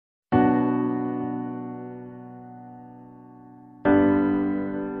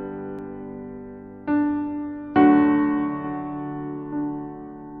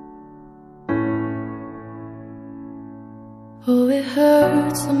Oh, it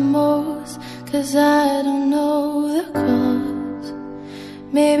hurts the most, 'cause I don't know the cause.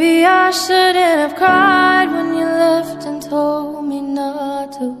 Maybe I shouldn't have cried when you left and told me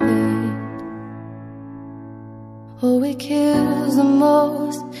not to wait. Oh, it kills the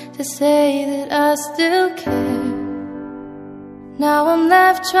most to say that I still care. Now I'm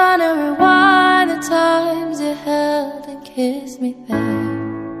left trying to rewind the times you held and kissed me there.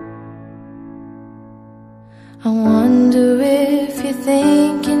 I wonder if you're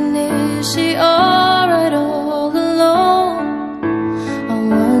thinking, is she alright all alone? I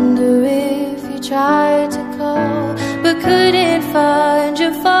wonder if you tried to call but couldn't find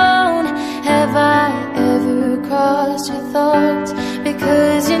your phone. Have I ever crossed your thoughts?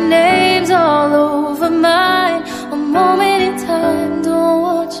 Because your name's all over mine. A moment in time, don't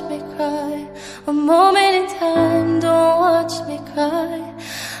watch me cry. A moment in time, don't watch me cry.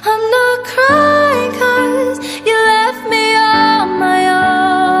 I'm not crying 'cause you left me on my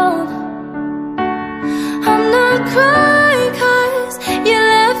own. I'm not crying 'cause you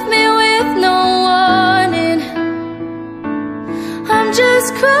left me with no warning. I'm just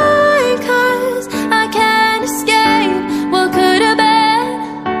crying 'cause I can't escape what could have been.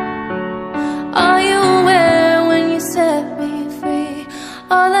 Are you aware when you set me free?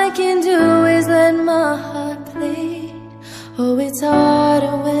 All I can do is let my heart bleed. Oh, it's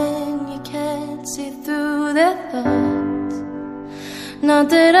harder when you can't see through their thoughts. Not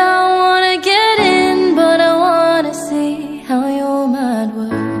that I wanna get in, but I wanna see how your mind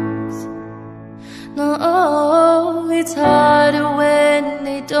works. No, it's harder when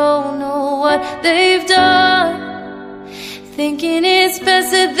they don't know what they've done. Thinking it's best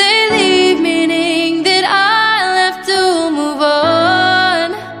that they leave, meaning that I'll have to move on.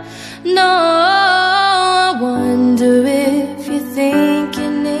 No, I wonder if you're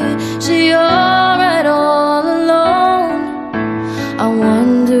thinking, is she alright all alone? I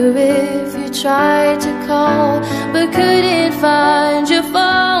wonder if you tried to call but couldn't find your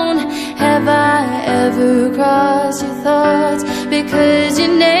phone. Have I ever crossed your thoughts? Because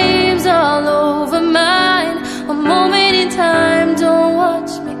your name's all over mine. A moment in time, don't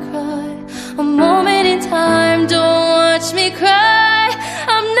watch me cry. A moment in time, don't watch me cry.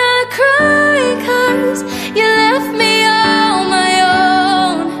 I'm not crying 'cause you left me on my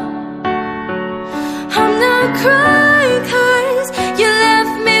own. I'm not crying 'cause you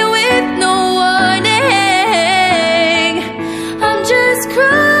left me with no warning. I'm just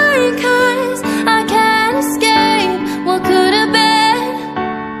crying 'cause I can't escape what could have been.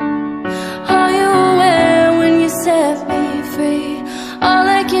 Are you aware when you set me free? All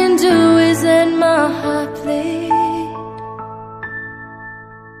I can do is let my heart bleed.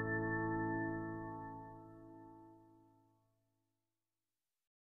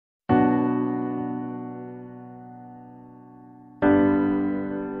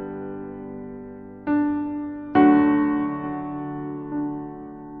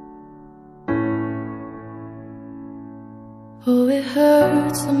 Oh, it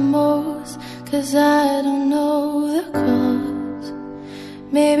hurts the most, 'cause I don't know the cause.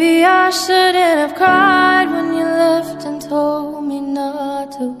 Maybe I shouldn't have cried when you left and told me not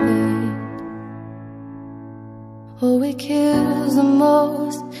to wait. Oh, it kills the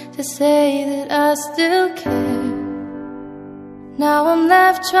most to say that I still care. Now I'm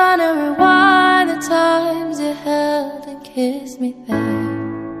left trying to rewind the times you held and kissed me there.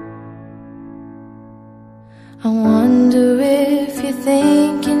 I wonder if you're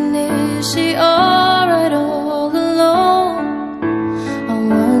thinking, is she alright all alone? I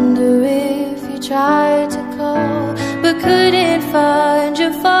wonder if you tried to call but couldn't find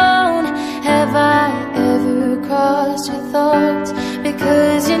your phone. Have I ever crossed your thoughts?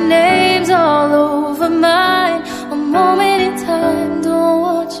 Because your name's all over mine. A moment in time, don't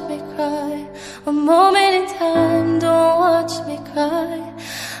watch me cry. A moment in time, don't watch me cry.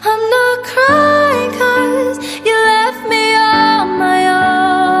 I'm not crying 'cause you left me on my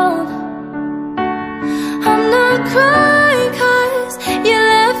own. I'm not crying 'cause you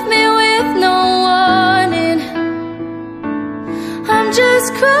left me with no warning. I'm just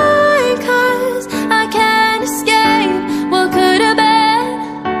crying 'cause I can't escape what could have been.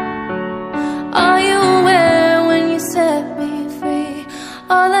 Are you aware when you set me free?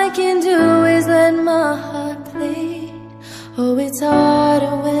 All I can do is let my heart bleed. Oh, it's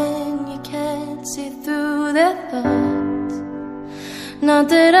harder when you can't see through their thoughts. Not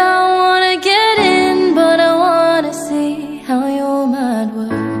that I wanna get in, but I wanna see how your mind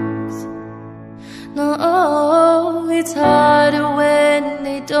works. No, it's harder when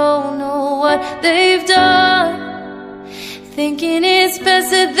they don't know what they've done. Thinking it's best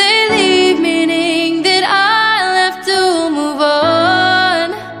that they leave, meaning that I'll have to move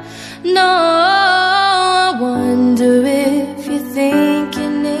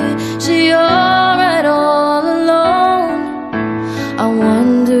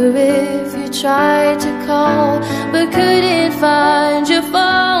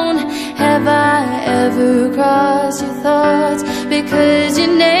phone. Have I ever crossed your thoughts? Because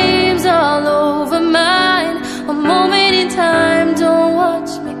your name's all over mine. A moment in time, don't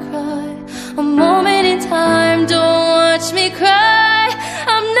watch me cry. A moment in time.